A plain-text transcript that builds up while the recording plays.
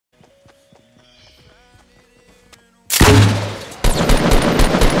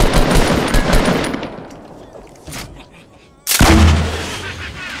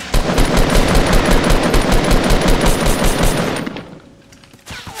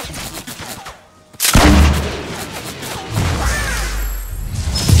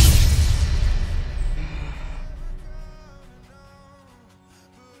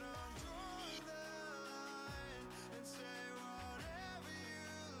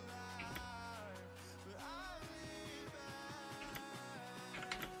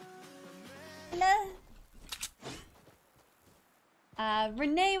Tyler.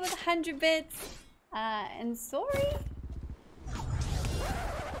 Renee with 100 bits. And sorry.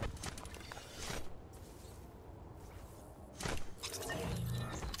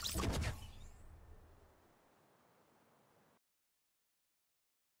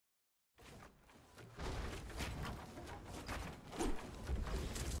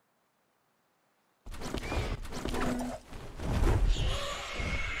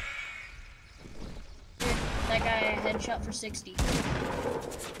 That guy headshot for 60.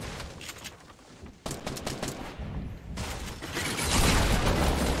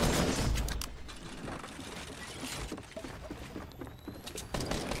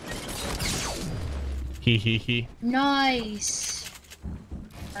 He. Nice.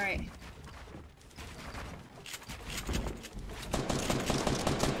 All right.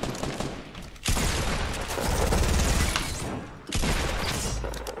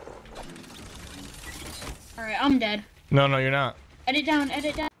 All right, I'm dead. No, you're not. Edit down,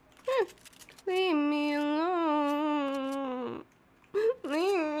 edit down. Leave me alone.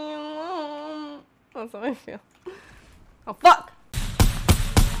 Leave me alone. That's how I feel. Oh, fuck!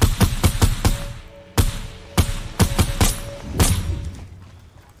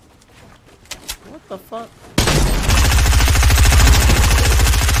 What the fuck?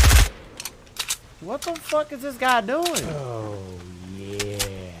 What the fuck is this guy doing? Oh, yeah.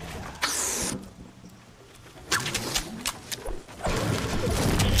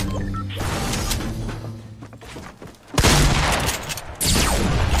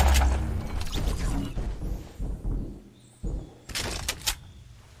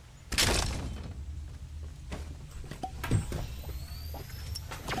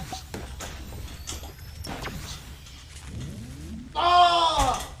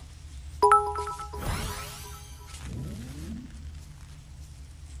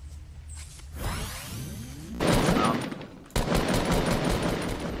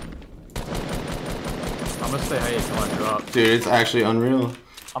 I'm gonna say hey until I drop. Dude, it's actually unreal.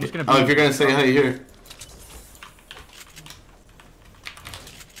 I'm just gonna. Oh, if you're gonna say hey here.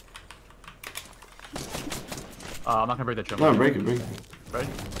 I'm not gonna break that jump. No, break it, break it. Right?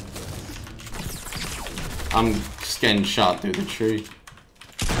 I'm just getting shot through the tree.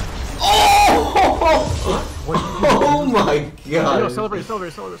 Oh! Oh my god. Yo, celebrate.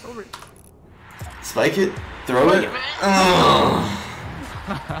 Spike it, throw it. Oh.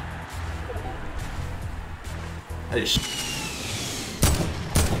 I just.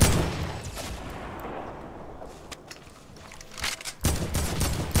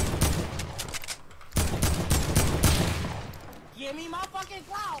 Give me my fucking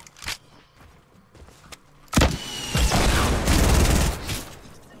clout.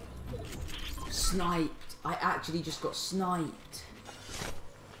 Sniped. I actually just got sniped.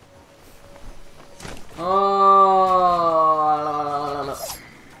 Oh.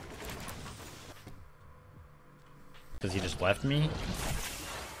 Because he just left me.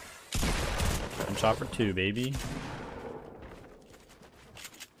 I'm shot for 2, baby.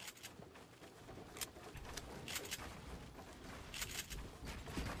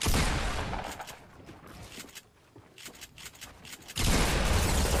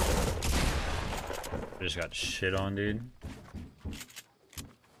 I just got shit on, dude.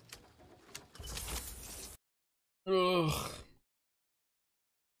 Ugh.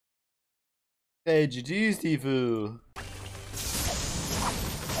 Hey, GG's, Tifu.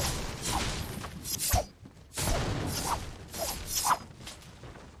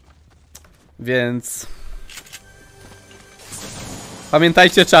 Więc...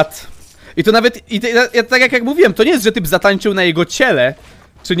 Pamiętajcie, czat. I to nawet, tak jak mówiłem, to nie jest, że typ zatańczył na jego ciele,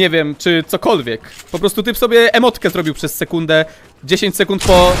 czy nie wiem, czy cokolwiek. Po prostu typ sobie emotkę zrobił przez sekundę, 10 sekund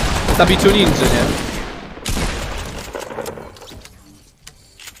po zabiciu ninja, nie?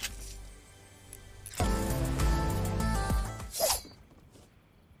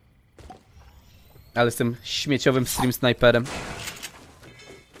 Ale z tym śmieciowym stream snajperem.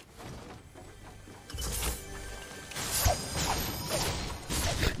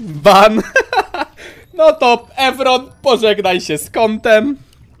 Ban! No to Evron, pożegnaj się z kątem.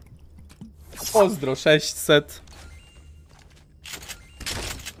 Pozdro 600.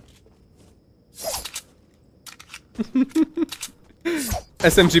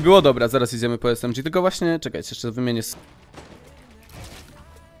 SMG było dobra, zaraz idziemy po SMG, tylko właśnie, czekajcie, jeszcze wymienię.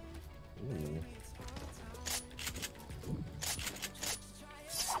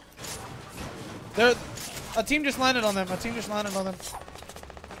 A team just landed on them.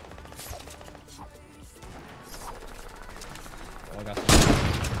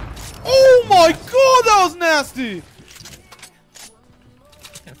 Oh my god, that was nasty!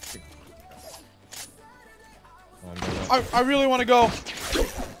 I really want to go.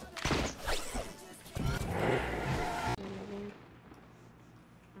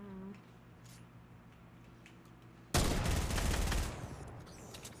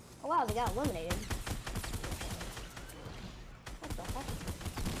 Oh wow, they got eliminated. What the heck?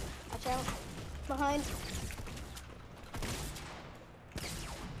 Watch out. Behind.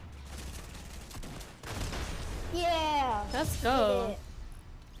 Yeah! Let's go. Did it.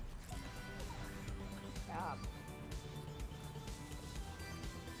 Good job.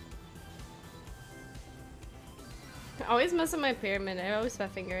 I always mess up my pyramid. I always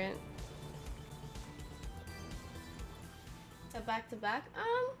fat finger it. Back to back?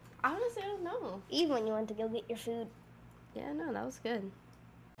 Honestly, I don't know. Even when you went to go get your food. Yeah, no, that was good.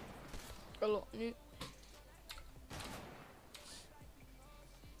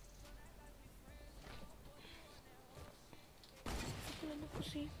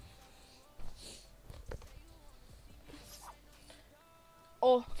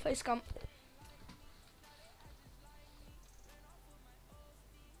 Oh, facecam.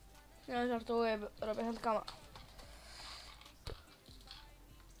 Ja żartuję, robię handcama.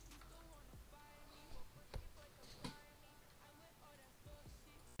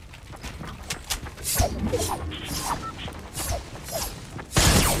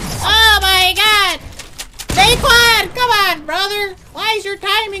 Oh my god! Stay quiet! Come on, brother! Why is your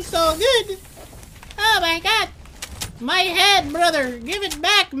timing so good? Oh my god! My head, brother! Give it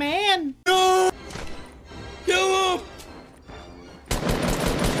back, man! No! Kill him!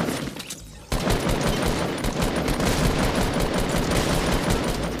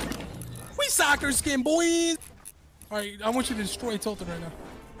 We soccer skin, boys! Alright, I want you to destroy Tilted right now.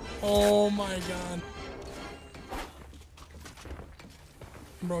 Oh my god.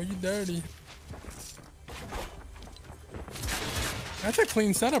 Bro, you dirty. That's a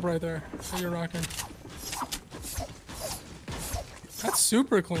clean setup right there that you're rocking. That's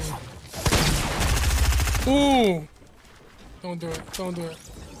super clean. Ooh! Don't do it. Don't do it.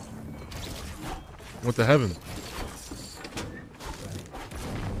 What the heaven?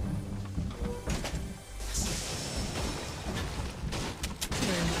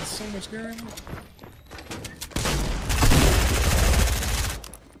 Man, there's so much gear in here.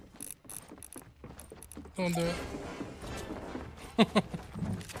 Don't do it.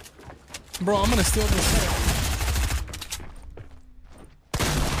 Bro, I'm gonna steal this set.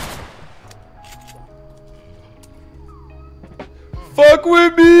 Fuck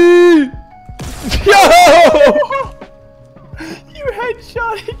with me! Yo! You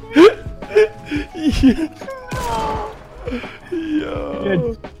headshotted me!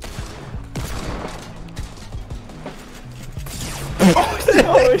 Yo!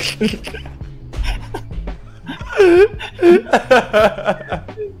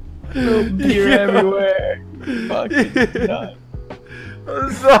 Beer everywhere. Fucking nuts.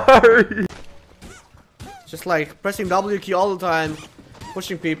 I'm sorry. Just like pressing W key all the time,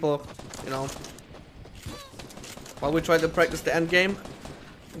 pushing people, you know. While we try to practice the end game,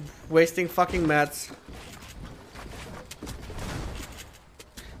 wasting fucking mats.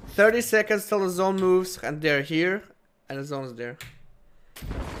 30 seconds till the zone moves, and they're here, and the zone's there.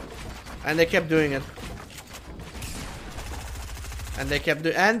 And they kept doing it. And they kept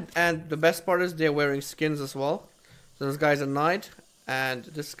doing, and the best part is they're wearing skins as well. So this guy's a knight, and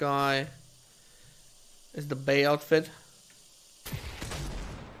this guy is the Bay outfit.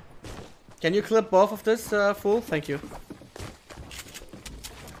 Can you clip both of this, fool? Thank you.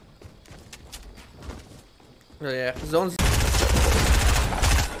 Oh yeah, zones.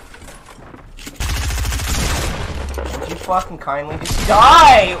 Would you fucking kindly just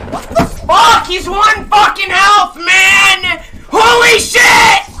die? What the fuck? He's one fucking health, man! Holy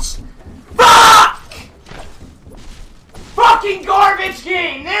shit! Fuck! Fucking garbage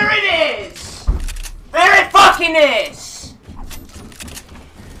game! There it is! There it fucking is!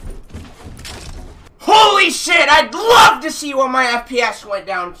 Holy shit! I'd love to see what my FPS went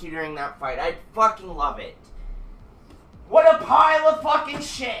down to during that fight. I'd fucking love it. What a pile of fucking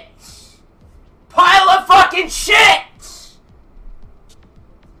shit! Pile of fucking shit!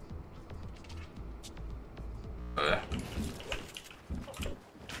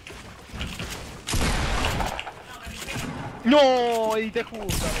 No, edité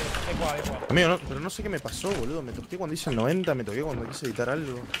justo. Amigo, no, pero no sé qué me pasó, boludo. Me toqué cuando hice el 90, me toqué cuando quise editar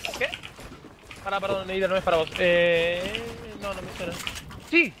algo. ¿Qué? Perdón, Edita, no es para vos. No, no me suena.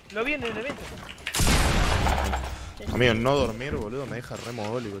 Sí, lo vi en el evento. Amigo, no dormir, boludo, me deja re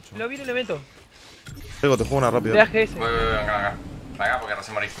mogólico, chaval. Lo vi en el evento. Luego te juego una rápida. De AGS. Venga. Venga, porque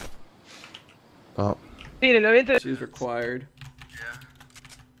recién morí. Ah. Sí, en el evento. She's required.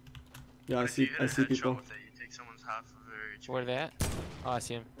 Yeah, I see people. Take someone's half of Where they at? Oh, I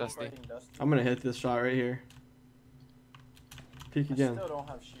see him. Dusty. I'm gonna hit this shot right here. Peek again. Still don't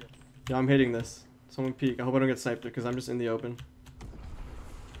have shield. Yeah, I'm hitting this. Someone peek. I hope I don't get sniped because I'm just in the open.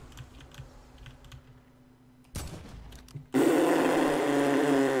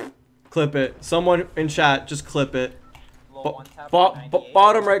 Clip it. Someone in chat, just clip it.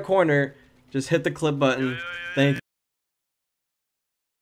 Bottom right corner, just hit the clip button. Thank